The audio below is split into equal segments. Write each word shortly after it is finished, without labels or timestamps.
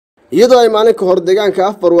iyadoo ay maalin ka hor deegaanka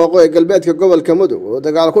afbarwaaqo ee galbeedka gobolka Mudug oo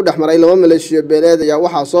dagaal ku dhexmaray laba maleeshiyo beeleed ayaa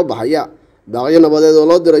waxaa soo baxaya baaqyo nabadeed oo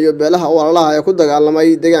loo dirayo beelaha walaalaha ee ku dagaalamay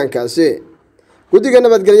deegaankaasi Gudiga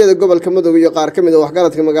nabadgelyada gobolka Mudug iyo qaar kamid ah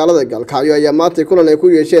waxgaradka magaalada Gaalkacyo ayaa maantay kulan ay ku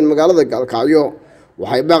yeesheen magaalada Gaalkacyo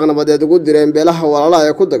waxay baaq nabadeed ugu direen beelaha walaalaha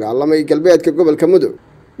ee ku dagaalamay galbeedka gobolka Mudug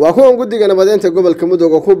waa kuwan Gudiga nabadeynta gobolka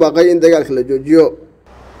Mudug oo ku baaqay in dagaalka la joojiyo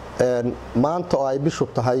maanta oo ay bishu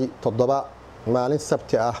tahay 7 maalin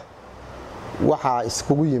sabti ah waxaa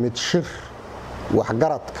iskugu yimid shir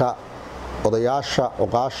waxgaradka odayaasha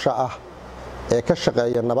uqaasha ah ee ka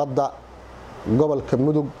shaqeeya nabadda gobolka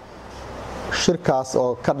Mudug shirkaas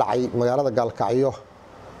oo ka dhacay magaalada Gaalkacyo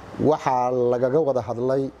waxaa lagaga wada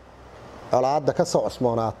hadlay colaadda ka soo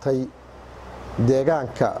cusboonaatay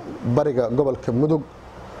deegaanka bariga gobolka Mudug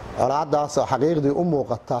colaaddaas oo xaqiiqdii u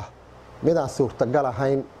muuqata mid aan suurtagal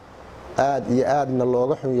ahayn aad iyo aadna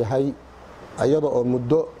looga xun yahay ayadoo oo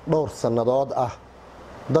muddo dhowr sanadood ah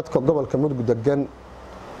dadka gobolka Mudug degan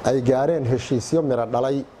ay gaareen heshiisyo mira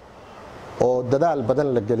dhalay oo dadaal badan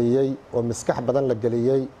la galiyay oo miskax badan la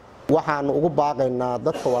galiyay waxaan ugu baaqaynaa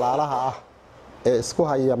dadka walaalaha ah ee isku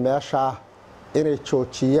haya meesha inay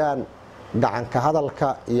joojiyaan gacanka hadalka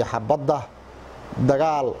iyo xabadda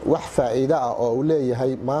dagaal wax faa'iido ah oo uu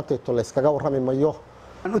leeyahay maanta inta la iskaga warrami mayo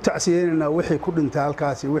aan u tacsiyeynaa wixii ku dhintay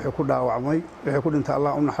halkaasi wixii ku dhaawacmay wixii ku dhintay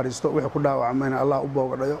Allah u naxariisto wixii ku dhaawacmayna Allah u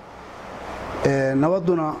boogadhayo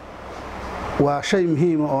nabaduna waa shay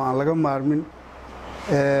muhiim ah oo aan laga maarmin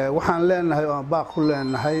waxaan leenahay oo aan baaq ku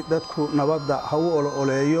leenahay dadku nabadda ha u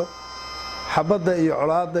oleeyo xabadda iyo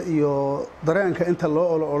colaadda iyo dareenka inta loo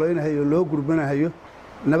oleynayo loo gurbanayo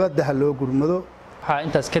nabadda ha loo gurmado waxa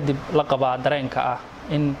intaas kadib la qabaa dareenka ah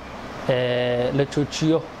in la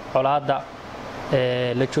joojiyo colaadda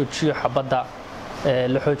la joojiyo xabadda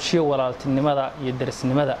la xoojiyo walaaltinimada iyo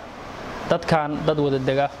darisnimada dadkan dad wada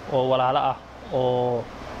dega oo walaalo ah oo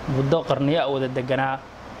muddo qarniyo wada deganaa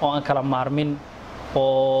oo aan kala maarmin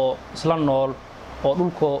oo isla nool oo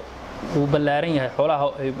dhulku uu ballaaran yahay xoolaha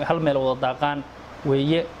ay hal meel wada daaqaan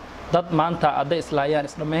weeye dad maanta aday islaayaan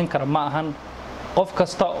isdhameyn kara ma ahan qof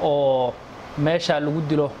kasta oo meesha lagu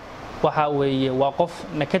dilo waxa weeye waa qof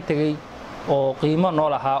na ka tagay oo qiimo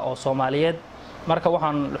nool ahaa oo Soomaaliyeed marka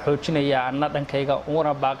waxaan xoojinayaa anna dhankayga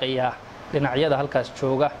una baaqayaa dhinacyada halkaas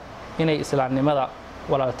jooga inay islaamnimada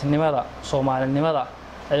walaaltinimada Soomaalinimada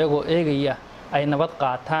ayagoo eegaya ay nabad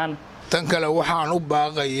qaataan tan kale waxaan u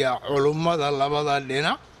baaqayaa culimada labada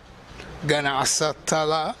dhinac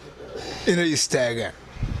ganacsatada inay istaagaan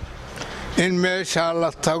in meesha la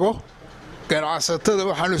tago ganacsatada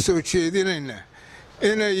waxaan soo jeedinaynaa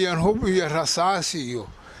inayan hub iyo rasaas iyo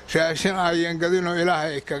raashin ayan gadino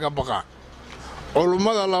Ilaahay kaga baqaan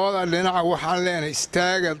culimada labada dhinac waxaan leenahay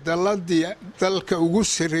istaaga daladii dalka ugu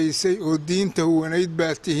sareysay oo diinta wanayd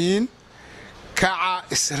baa tihiin kaca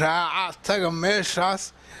israaca taga meeshaas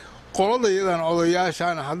qoladayadan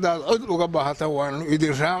odayaashan haddaad cid uga baahata waanu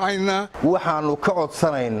idin raacaynaa waxaanu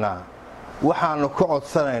ka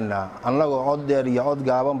codsanaynaa annagoo cod dheer iyo cod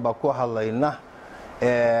gaaban ba ku hadlayna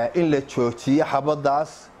in la joojiyo xabadaas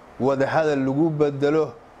wada hadal lagu bedelo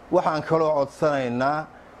waxaan kaloo codsanaynaa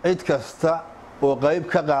cid kasta oo qayb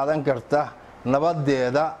ka qaadan karta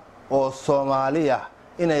nabadeeda oo Soomaaliya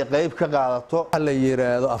inay qayb ka qaadato la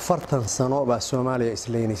yiraahdo 40 sano baa Soomaaliya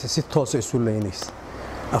isleynaysa si toos isu leynaysa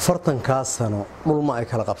 40 ka sano dhul ma ay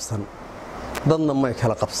kala qabsan dadna ma ay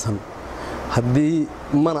kala qabsan haddii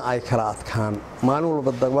mana ay kala adkaan maalin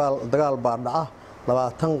walba dagaal baa dhaca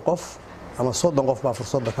 20 qof ama 30 qof baa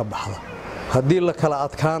fursada ka baxda haddii la kala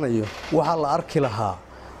adkaanayo waxa la arki lahaa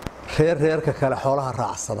reerka kale xoolaha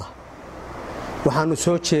raacsada waxaanu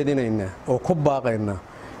soo jeedinaynaa oo ku baaqaynaa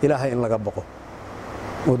Ilaahay in laga baqo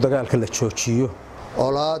oo dagaalka la joojiyo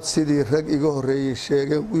colaad sidii rag iga horeeyay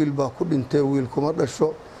sheegay wiil baa ku dhintay wiil kuma dhasho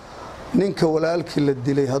ninka walaalkii la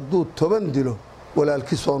dilay hadduu 10 dilo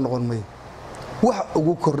walaalkii soo noqon may wax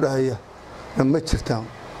ugu kordhaya ma jirtaan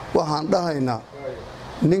waxaan dhahaynaa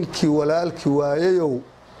ninkii walaalkii waayayow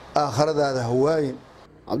aakhiradaada hawaayin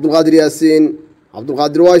Abdulqaadir Yaasiin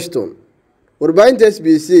Abdulqaadir Washington warbaahinta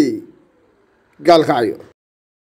SBC Gaalkacyo